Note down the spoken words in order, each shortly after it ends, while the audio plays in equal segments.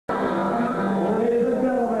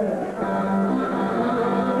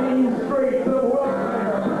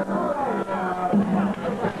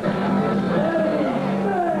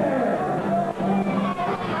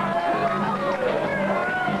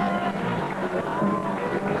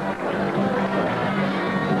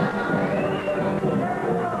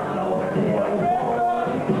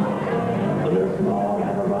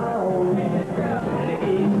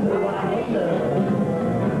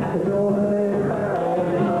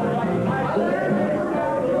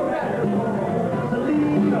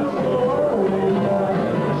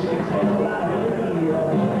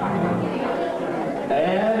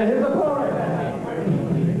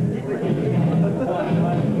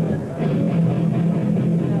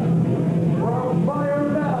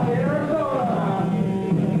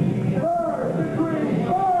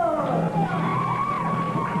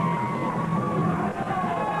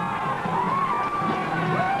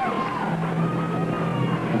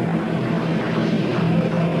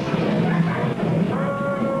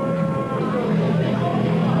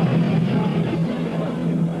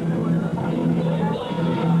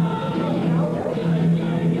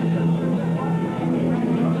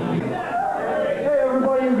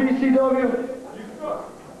VCW.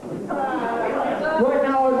 Right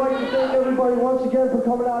now, I'd like to thank everybody once again for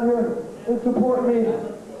coming out here and supporting me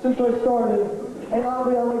since I started. And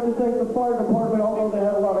obviously, I'd like to thank the fire department, although they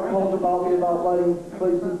had a lot of calls about me about lighting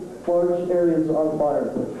places, large areas on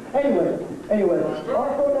fire. Anyway,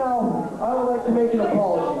 also now, I would like to make an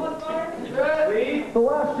apology. The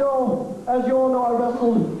last show, as you all know, I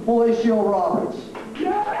wrestled Felicio Roberts.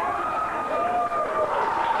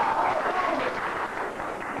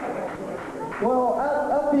 Well,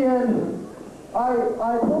 at the end,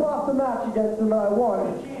 I pulled off the match against him and I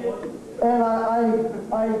won. And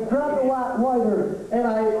I grabbed the lighter and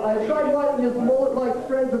I tried lighting his mullet-like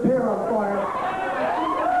strands of hair on fire.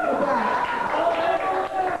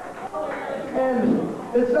 And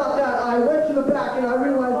it's not that. I went to the back and I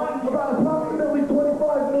realized about approximately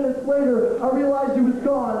 25 minutes later, I realized he was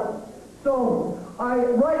gone. So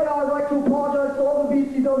right now I'd like to apologize to all the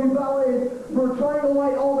VCW valets for trying to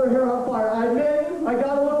light all their hair on fire. I admit I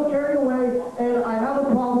got a little carried away and I have a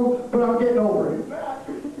problem, but I'm getting over it.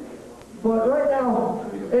 But right now,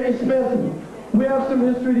 Eddie Smith, we have some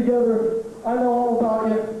history together. I know all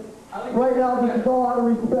about it. Right now, this is all out of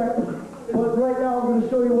respect. But right now, I'm going to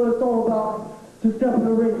show you what it's all about. To step in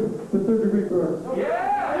the ring with Third Degree Burns.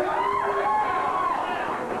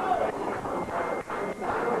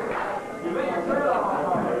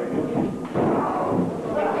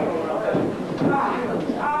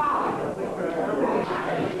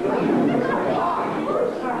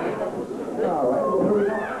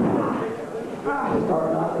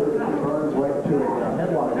 Starting off, Burns right to a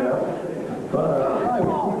headlock there. But I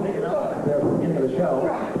was picking up there into the show.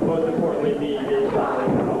 Most importantly, the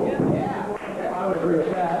I would agree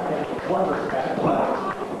with that. In one respect, but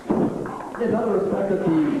in another respect, that the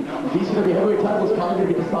VCW heavyweight title is probably going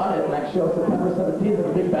to be decided next show, September 17th, at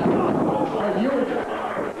the big battle.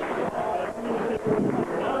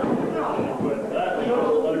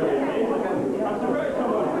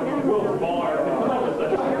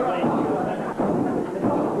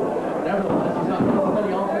 Nevertheless, he's not going to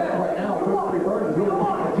any offense right now. Third Degree Burns is really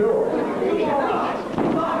looking to it.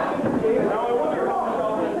 Now I wonder how much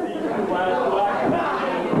offense these two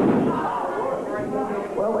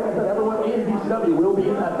well, like I said, everyone in VCW will be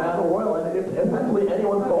in that battle royal, and it's essentially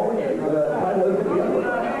anyone's ball game. The title is going to be up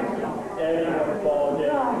for anyone's ball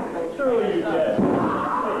game. Surely you did.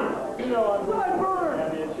 You know, I'm going to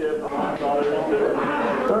championship.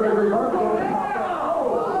 Third Degree Burns going to top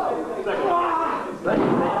out.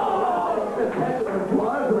 Second.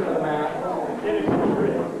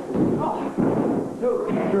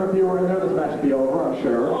 I'm sure if you were in there, this match would be over, I'm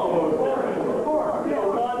sure. Oh, of course. No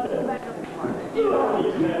contest. You know,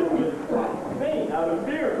 these men with pain out of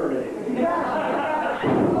fear for me.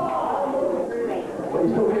 But you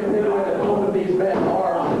still can't take away that both of these men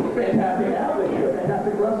are fantastic athletes here,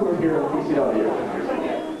 fantastic wrestlers here in VCW.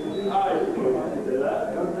 I wouldn't say that.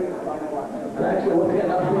 And actually, once again,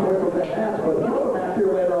 not to be away from that match, but you have a match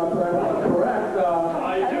here later on tonight. Correct.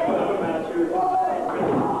 I do have a match here.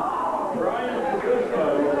 Brian Francisco.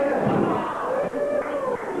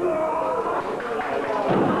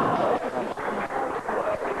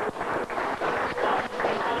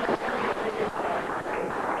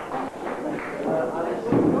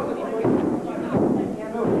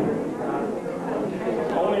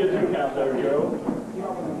 Only a 2 count there, Joe.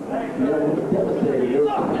 Devastating.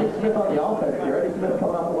 Eddie Smith on the offense here. Eddie Smith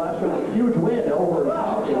coming off the last show with a huge win over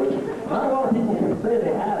Tommy, which not a lot of people can say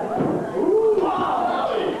they had.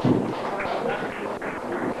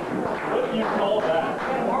 What do you call that?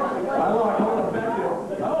 I call it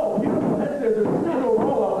effective. Oh, beautiful head scissors. There's a single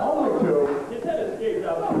roll-up, only 2. His head escaped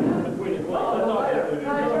out between his legs. That's all he has to do.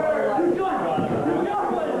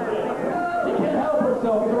 He can't help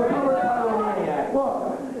himself. He's a recovering pyromaniac.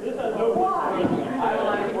 Look. This has no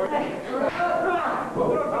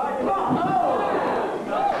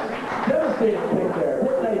devastating kick there.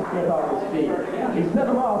 Hit Eddie Smith off his feet. He set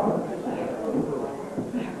him off.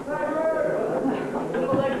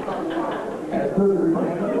 As Third Degree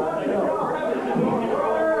Burns on the last show.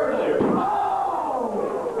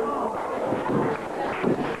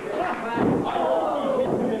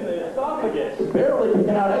 Barely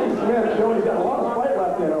kicking out Eddie Smith, showing he's got a lot of fight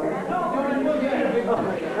left in him.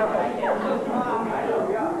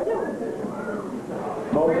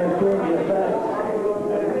 Both men feeling the effects.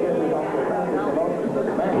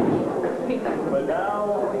 But now,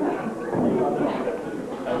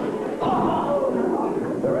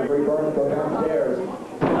 the referee Burns go downstairs.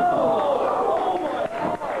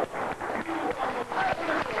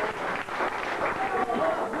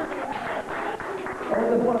 I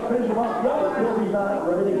just want to finish him off. Still he's not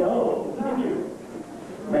ready to go.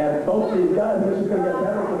 Man, And both these guys, this is going to get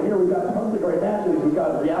better from here. We've got tons of great matches. We've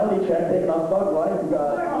got Reality Check taking on Thug Life. We've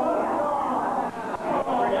got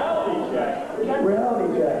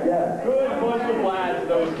Reality Check, yeah. Good bunch of lads,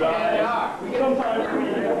 those guys. Sometimes we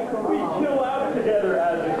chill out together,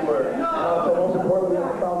 as it were. So most importantly, the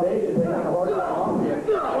foundation taking on the heart of the mafia.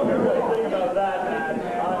 What do you guys think about that, man?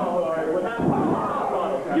 I'm sorry. When that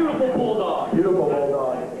beautiful bulldog. Beautiful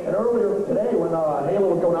bulldog. And earlier today, when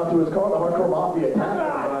Halo was going out to his car, the Hardcore Mafia attacked him,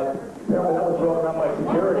 but apparently that was broken up by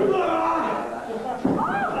security.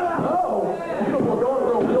 Oh! Beautiful going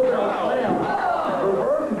for a wheelbarrow slam.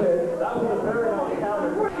 Reverses it. That was a very nice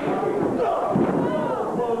counter.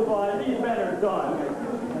 Clothesline. These men are done.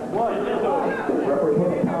 What is this over?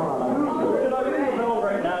 Representing town on him. Should I ring the bell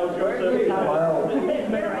right now, Joseph? Well, These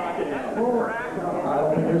men are not getting out. I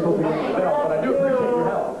don't think you're supposed to be ringing the bell, but I do appreciate your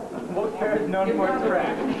help. Most parents known for its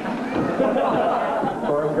track.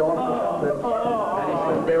 Sorry, going for something. And he's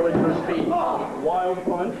been barely to his feet. Wild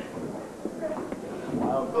punch.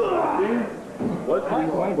 Wild punch. What's this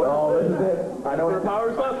one? Oh, this is it. I know Her it's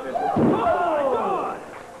power's left. Oh my God!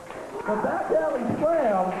 the back alley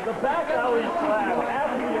slam. The back alley slap.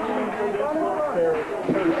 After the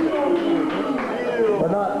They're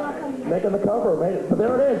not making the cover, mate. But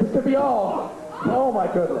there it is. This could be all. Oh, my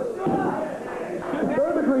goodness.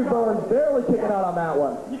 Third-degree burns barely kicking out on that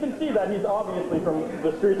one. You can see that he's obviously from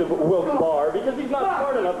the streets of Wilkes Barre because he's not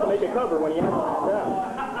smart enough to make a cover when he has it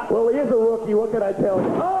down. Well, he is a rookie. What can I tell you?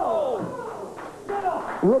 Oh!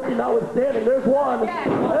 Rookie notwithstanding. There's one.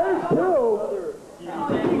 There's two.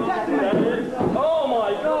 That is, oh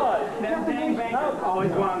my God!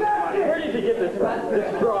 Always where did he get this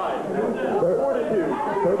drive? Fortitude.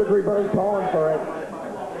 Third-degree burns calling for it.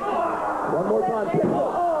 One more time.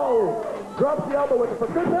 Oh! Drops the elbow with it for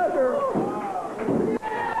good measure.